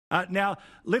Now,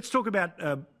 let's talk about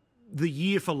the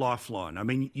year for Lifeline. I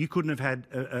mean, you couldn't have had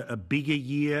a bigger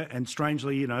year, and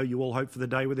strangely, you all hope for the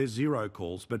day where there's zero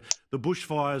calls, but the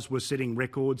bushfires were setting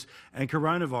records, and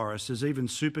coronavirus has even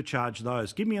supercharged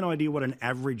those. Give me an idea what an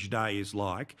average day is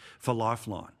like for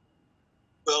Lifeline.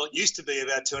 Well, it used to be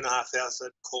about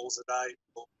 2,500 calls a day,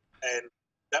 and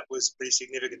that was pretty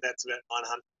significant. That's about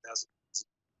 900,000,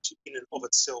 which in and of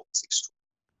itself is extraordinary.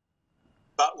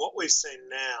 But what we've seen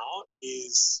now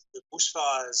is the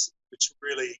bushfires, which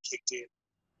really kicked in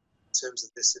terms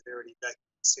of their severity back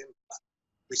in December.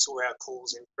 We saw our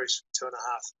calls increase from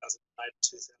 2,500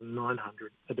 to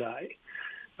 2,900 a day.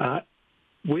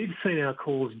 We've seen our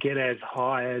calls get as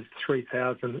high as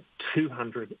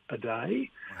 3,200 a day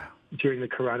during the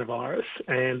coronavirus,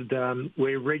 and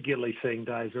we're regularly seeing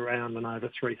days around and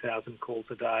over 3,000 calls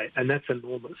a day, and that's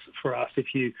enormous for us.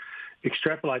 If you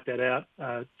extrapolate that out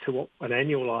to what an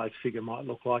annualised figure might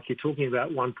look like, you're talking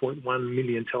about 1.1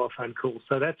 million telephone calls.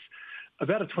 So that's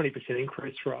about a 20%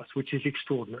 increase for us, which is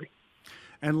extraordinary.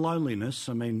 And loneliness,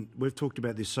 I mean, we've talked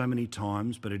about this so many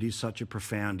times, but it is such a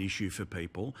profound issue for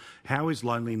people. How is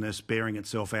loneliness bearing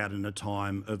itself out in a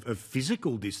time of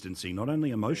physical distancing, not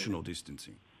only emotional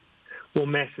distancing? Well,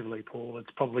 massively, Paul. It's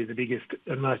probably the biggest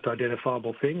and most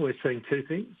identifiable thing. We're seeing two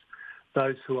things.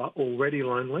 Those who are already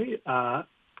lonely are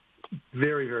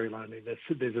very, very lonely.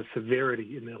 There's a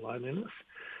severity in their loneliness.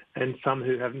 And some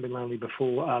who haven't been lonely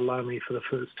before are lonely for the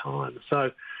first time. So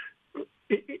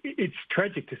it's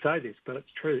tragic to say this, but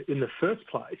it's true. In the first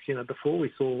place, before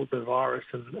we saw the virus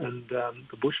and the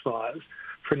bushfires,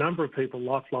 for a number of people,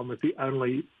 Lifeline was the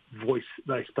only voice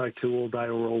they spoke to all day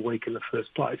or all week in the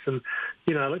first place. And,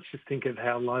 let's just think of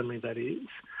how lonely that is.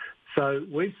 So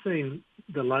we've seen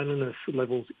the loneliness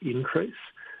levels increase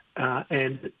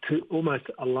and to almost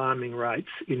alarming rates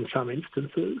in some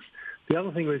instances. The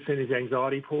other thing we've seen is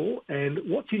anxiety, Paul. And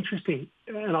what's interesting,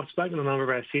 and I've spoken to a number of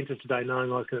our centres today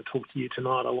knowing I was going to talk to you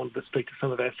tonight. I wanted to speak to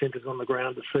some of our centres on the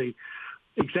ground to see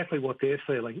exactly what they're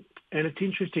feeling. And it's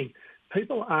interesting.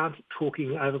 People aren't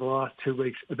talking over the last 2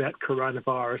 weeks about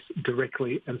coronavirus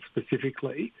directly and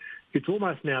specifically. It's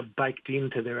almost now baked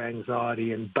into their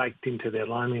anxiety and baked into their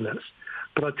loneliness.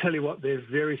 But I tell you what, they're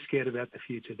very scared about the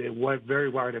future. They're very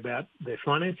worried about their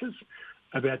finances,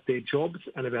 about their jobs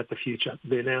and about the future.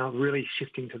 They're now really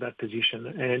shifting to that position.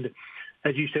 And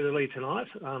as you said earlier tonight,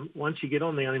 once you get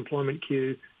on the unemployment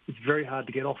queue, it's very hard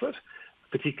to get off it,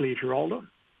 particularly if you're older.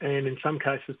 And in some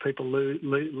cases, people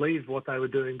leave what they were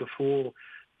doing before,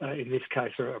 in this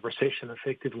case, a recession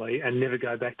effectively, and never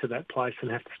go back to that place and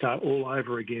have to start all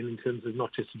over again in terms of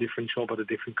not just a different job but a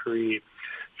different career.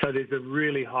 So there's a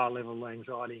really high level of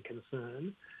anxiety and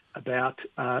concern about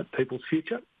people's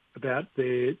future, about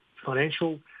their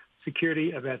financial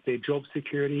security, about their job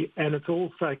security, and it's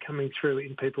also coming through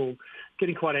in people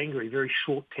getting quite angry, very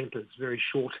short tempers, very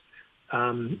short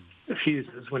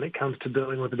fuses when it comes to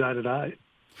dealing with the day-to-day.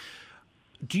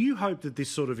 Do you hope that this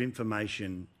sort of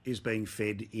information is being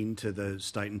fed into the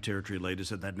state and territory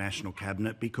leaders at that national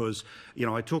cabinet? Because,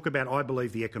 I talk about, I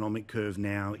believe the economic curve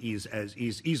now is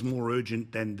more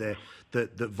urgent than the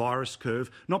virus curve,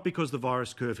 not because the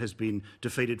virus curve has been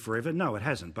defeated forever. No, it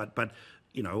hasn't. But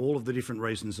all of the different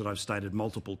reasons that I've stated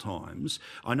multiple times.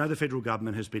 I know the federal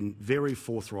government has been very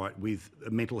forthright with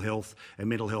mental health and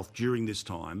mental health during this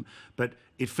time, but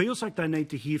it feels like they need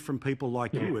to hear from people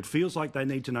like you. It feels like they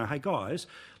need to know, hey guys,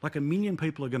 like 1 million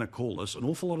people are going to call us. An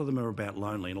awful lot of them are about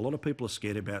lonely and a lot of people are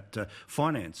scared about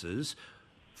finances.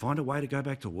 Find a way to go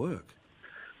back to work.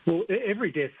 Well,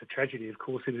 every death's a tragedy, of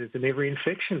course it is, and every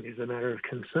infection is a matter of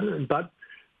concern. But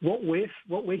what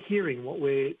we're hearing, what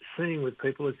we're seeing with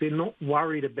people is they're not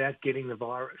worried about getting the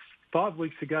virus. 5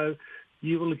 weeks ago,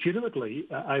 you were legitimately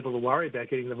able to worry about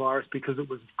getting the virus because it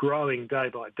was growing day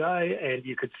by day, and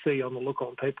you could see on the look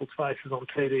on people's faces on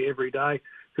TV every day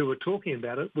who were talking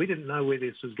about it. We didn't know where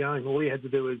this was going. All you had to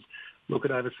do was look at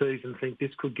overseas and think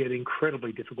this could get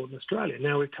incredibly difficult in Australia.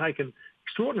 Now we've taken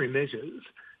extraordinary measures,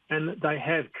 and they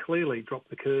have clearly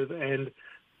dropped the curve, and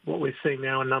what we're seeing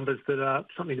now are numbers that are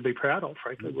something to be proud of,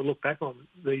 frankly. We'll look back on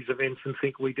these events and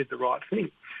think we did the right thing.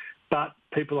 But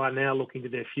people are now looking to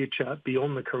their future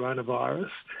beyond the coronavirus.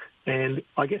 And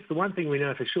I guess the one thing we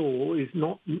know for sure is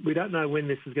we don't know when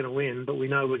this is going to end, but we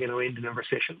know we're going to end in a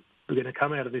recession. We're going to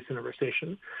come out of this in a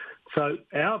recession. So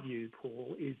our view,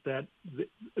 Paul, is that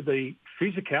the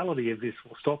physicality of this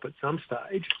will stop at some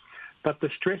stage, but the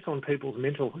stress on people's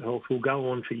mental health will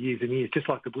go on for years and years, just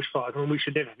like the bushfires. And we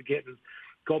should never forget, and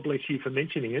God bless you for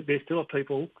mentioning it, there still are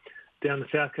people down the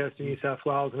south coast of New South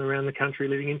Wales and around the country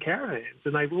living in caravans,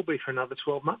 and they will be for another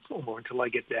 12 months or more until they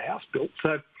get their house built.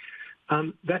 So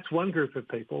That's one group of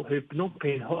people who've not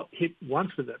been hit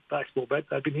once with a baseball bat,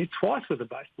 they've been hit twice with a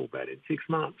baseball bat in 6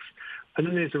 months. And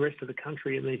then there's the rest of the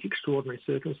country in these extraordinary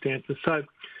circumstances. So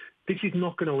this is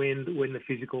not going to end when the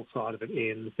physical side of it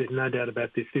ends. There's no doubt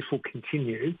about this. This will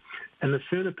continue. And the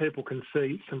sooner people can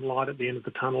see some light at the end of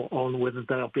the tunnel on whether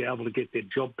they'll be able to get their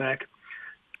job back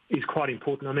is quite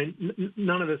important. I mean,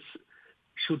 none of us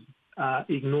should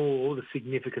ignore the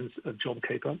significance of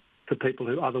JobKeeper for people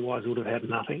who otherwise would have had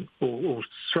nothing or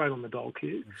straight on the dole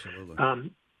queue.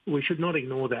 Absolutely. We should not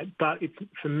ignore that. But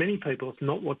for many people, it's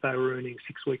not what they were earning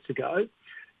 6 weeks ago.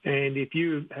 And if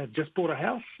you have just bought a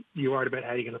house, you're worried about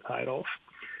how you're going to pay it off.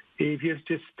 If you've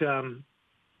just got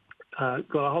a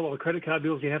whole lot of credit card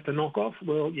bills you have to knock off,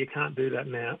 well, you can't do that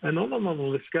now. And on and on the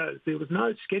list goes. There was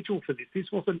no schedule for this.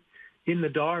 This wasn't in the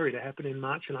diary to happen in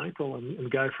March and April and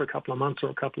go for a couple of months or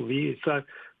a couple of years. So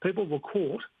people were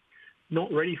caught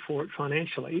not ready for it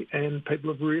financially, and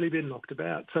people have really been knocked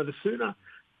about. So the sooner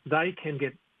they can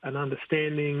get an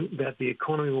understanding that the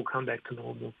economy will come back to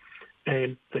normal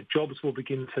and that jobs will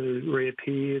begin to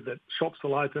reappear, that shops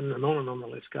will open, and on the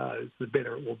list goes, the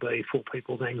better it will be for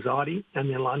people's anxiety and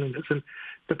their loneliness. And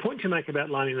the point you make about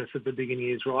loneliness at the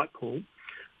beginning is right, Paul.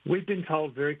 We've been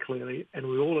told very clearly, and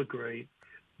we all agree,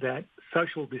 that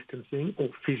social distancing, or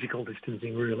physical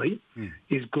distancing really,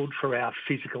 is good for our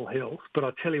physical health. But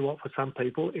I tell you what, for some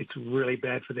people, it's really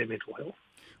bad for their mental health.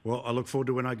 Well, I look forward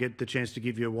to when I get the chance to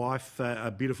give your wife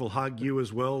a beautiful hug, you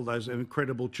as well, those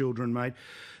incredible children, mate.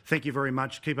 Thank you very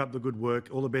much. Keep up the good work.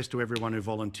 All the best to everyone who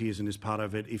volunteers and is part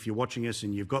of it. If you're watching us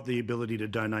and you've got the ability to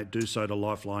donate, do so to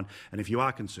Lifeline. And if you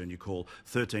are concerned, you call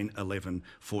 13 11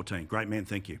 14. Great man,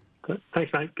 thank you.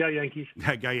 Thanks, mate. Go Yankees.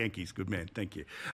 Go Yankees. Good man. Thank you.